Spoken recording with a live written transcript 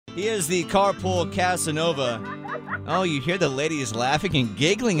He is the carpool Casanova. Oh, you hear the ladies laughing and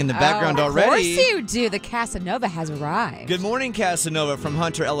giggling in the background already. Of course you do. The Casanova has arrived. Good morning, Casanova from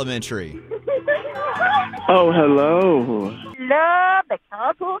Hunter Elementary. Oh, hello. Love the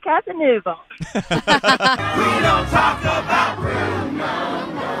carpool Casanova. We don't talk about Bruno.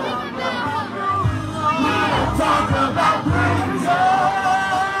 We don't talk about Bruno.